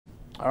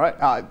All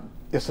right.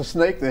 It's a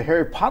snake that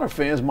Harry Potter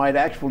fans might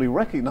actually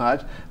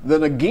recognize. The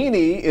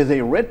Nagini is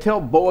a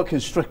red-tailed boa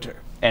constrictor.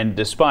 And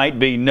despite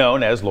being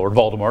known as Lord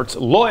Voldemorte's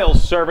loyal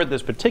servant,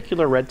 this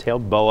particular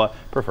red-tailed boa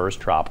prefers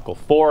tropical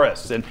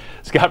forests. And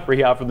Scott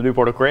Brehob from the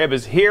Newport Aquarium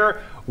is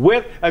here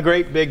with a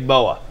great big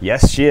boa.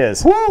 Yes, she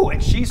is. Woo!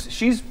 And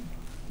she's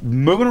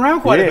moving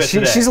around quite a bit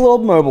today. She's a little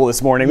mobile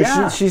this morning, but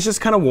Yeah. she's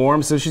just kind of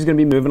warm, so she's going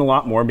to be moving a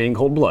lot more, being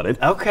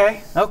cold-blooded.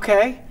 Okay,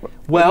 okay.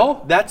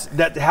 Well,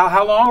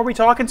 how long are we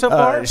talking so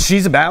far?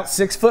 She's about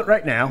 6 foot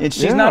right now. And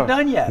she's not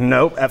done yet.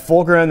 Nope. At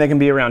full grown, they can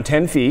be around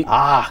 10 feet.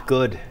 Ah,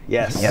 good.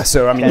 Yes. Yeah,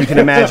 so I mean, you can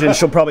imagine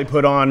she'll probably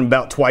put on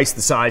about twice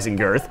the size and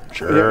girth.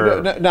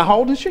 Sure. Now, how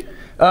old is she?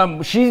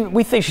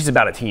 We think she's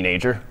about a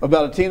teenager.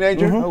 About a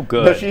teenager? Mm-hmm. Oh,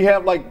 good. Does she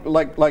have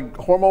like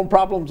hormone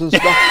problems and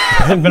stuff?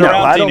 I've been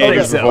around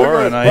teenagers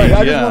before, and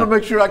I just want to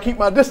make sure I keep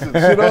my distance.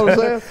 You know what I'm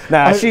saying?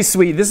 Nah, she's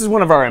sweet. This is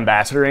one of our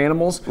ambassador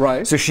animals.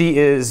 Right. So she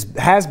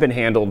has been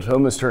handled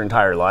almost her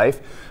entire life.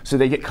 So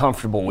they get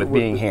comfortable with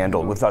being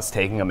handled, with us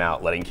taking them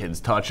out, letting kids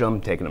touch them,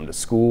 taking them to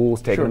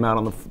schools, taking them out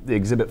on the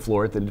exhibit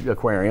floor at the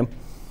aquarium.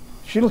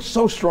 She looks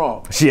so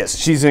strong. She is.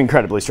 She's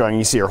incredibly strong.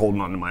 You see her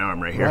holding onto my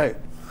arm right here. Right.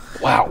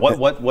 Wow.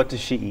 What does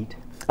she eat?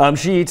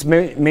 She eats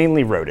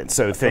mainly rodents.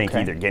 So think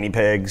either guinea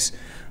pigs,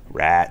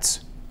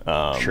 rats,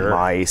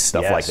 mice,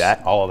 stuff like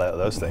that. All of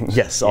those things.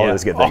 Yes, all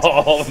those good things.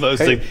 All of those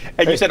things.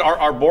 And you said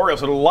arboreal,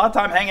 so a lot of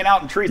time hanging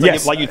out in trees,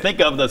 like you think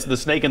of the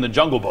snake in the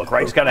Jungle Book,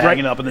 right? Just kind of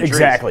hanging up in the trees.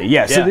 Exactly,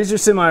 yeah. So these are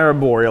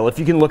semi-arboreal. If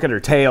you can look at her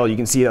tail, you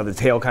can see how the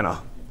tail kind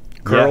of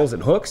curls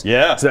and hooks.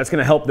 Yeah. So that's going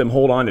to help them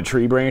hold on to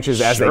tree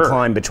branches as they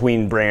climb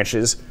between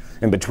branches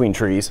and between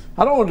trees.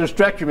 I don't want to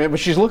distract you, man, but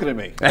she's looking at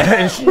me.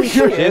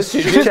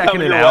 She's checking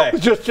it out.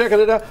 Just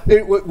checking it out.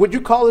 Would you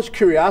call this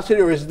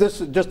curiosity, or is this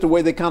just the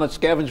way they kind of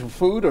scavenge for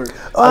food, or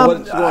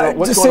what's to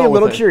going say on a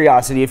little with it?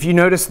 curiosity, if you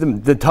notice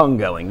the tongue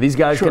going, these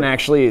guys can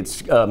actually,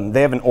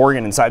 they have an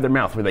organ inside their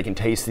mouth where they can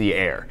taste the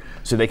air.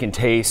 So they can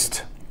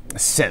taste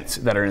scents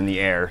that are in the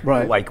air,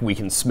 like we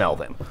can smell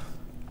them.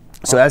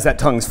 So as that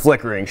tongue's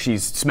flickering,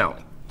 she's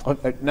smelling.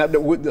 Now,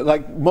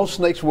 like most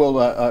snakes will,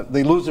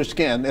 they lose their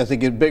skin as they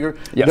get bigger.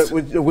 Yes.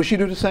 Will she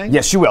do the same?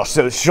 Yes, she will.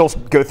 So she'll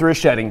go through a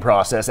shedding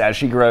process as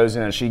she grows,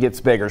 and as she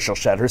gets bigger, she'll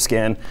shed her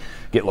skin,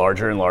 get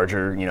larger and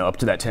larger, up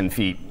to that 10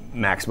 feet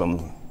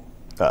maximum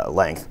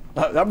length.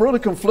 I'm really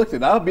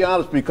conflicted. I'll be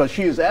honest, because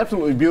she is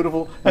absolutely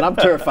beautiful, and I'm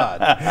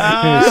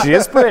terrified. She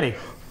is pretty.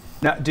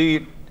 Now,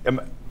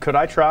 could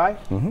I try?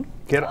 Mm-hmm.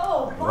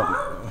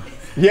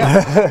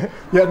 Yeah.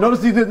 Yeah.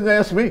 Notice he didn't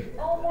ask me.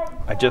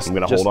 I'm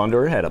going to hold on to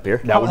her head up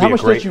here. How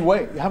much does she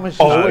weigh? How much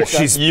does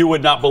she weigh? You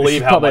would not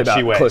believe how much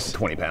she weighs. Close to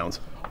 20 pounds.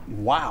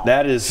 Wow.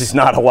 She's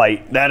not a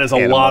light. That is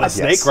a lot of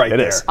snake right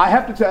there. I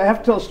have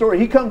to tell a story.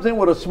 He comes in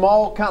with a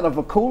small kind of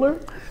a cooler,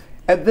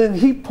 and then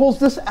he pulls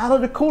this out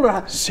of the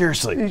cooler.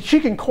 Seriously. She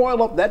can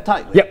coil up that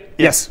tightly. Yep.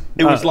 Yes.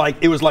 It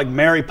was like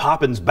Mary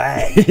Poppins'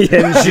 bag.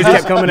 And she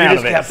kept coming out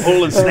of it. You just kept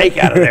pulling snake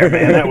out of there,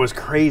 man. That was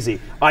crazy.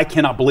 I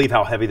cannot believe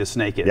how heavy the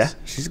snake is. Yeah,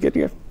 she's good to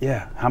go.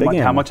 Yeah. How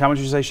much did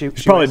you say she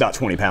probably weighs? about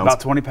 20 pounds. About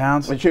 20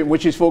 pounds? When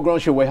she's full grown,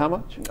 she'll weigh how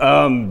much?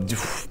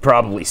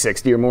 Probably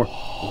 60 or more.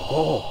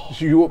 Oh.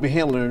 So you won't be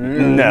handling her?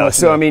 No.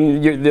 So I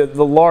mean,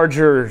 the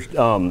larger,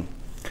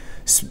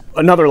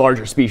 another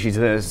larger species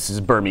of this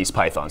is Burmese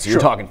python. So you're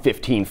talking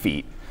 15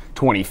 feet,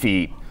 20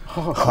 feet,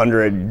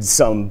 100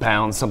 some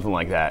pounds, something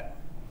like that.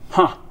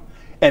 Huh.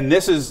 And the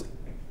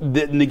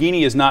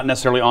Nagini is not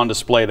necessarily on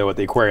display though at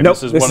the aquarium. Nope,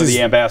 this is one of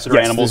the ambassador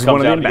animals.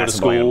 Comes out to go to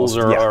schools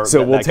or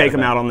so we'll take them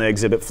out on the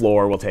exhibit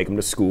floor. We'll take them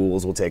to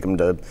schools. We'll take them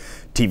to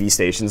TV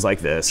stations like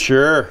this.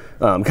 Sure.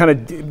 Kind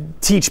of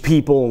teach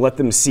people, let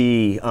them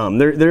see.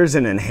 There's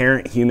an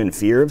inherent human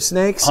fear of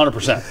snakes.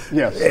 100%.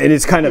 Yes. And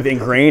it's kind of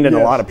ingrained in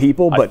a lot of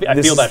people. But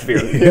I feel that fear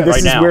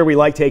This is where we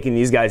like taking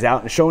these guys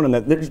out and showing them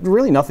that there's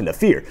really nothing to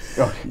fear.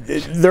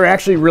 They're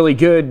actually really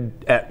good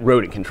at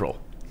rodent control.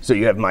 So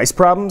you have mice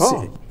problems.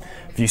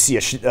 If you see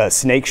a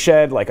snake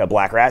shed, like a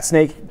black rat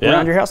snake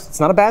around your house, it's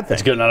not a bad thing.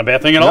 It's good, not a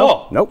bad thing at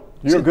all. Nope.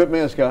 You're a good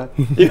man, Scott.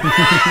 Thanks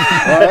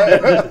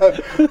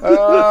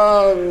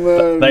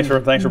for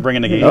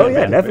bringing Nagini. Oh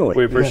yeah, definitely.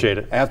 We appreciate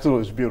it.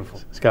 Absolutely, it's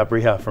beautiful. Scott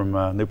Brehob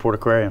from Newport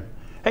Aquarium.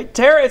 Hey,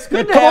 Tara, it's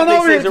good to Come have on these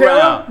over things here, Tara.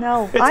 around.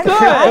 No, It's I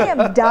good.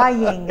 am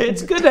dying.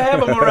 It's good to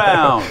have them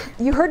around.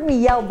 You heard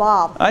me yell,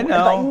 Bob. I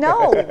know.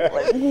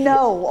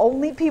 No,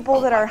 only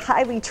people that are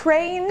highly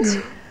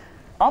trained.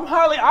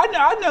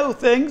 I know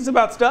things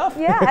about stuff.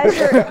 Yeah, as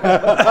his voice is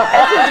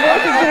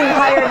getting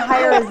higher and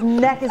higher, his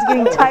neck is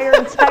getting tighter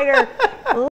and tighter.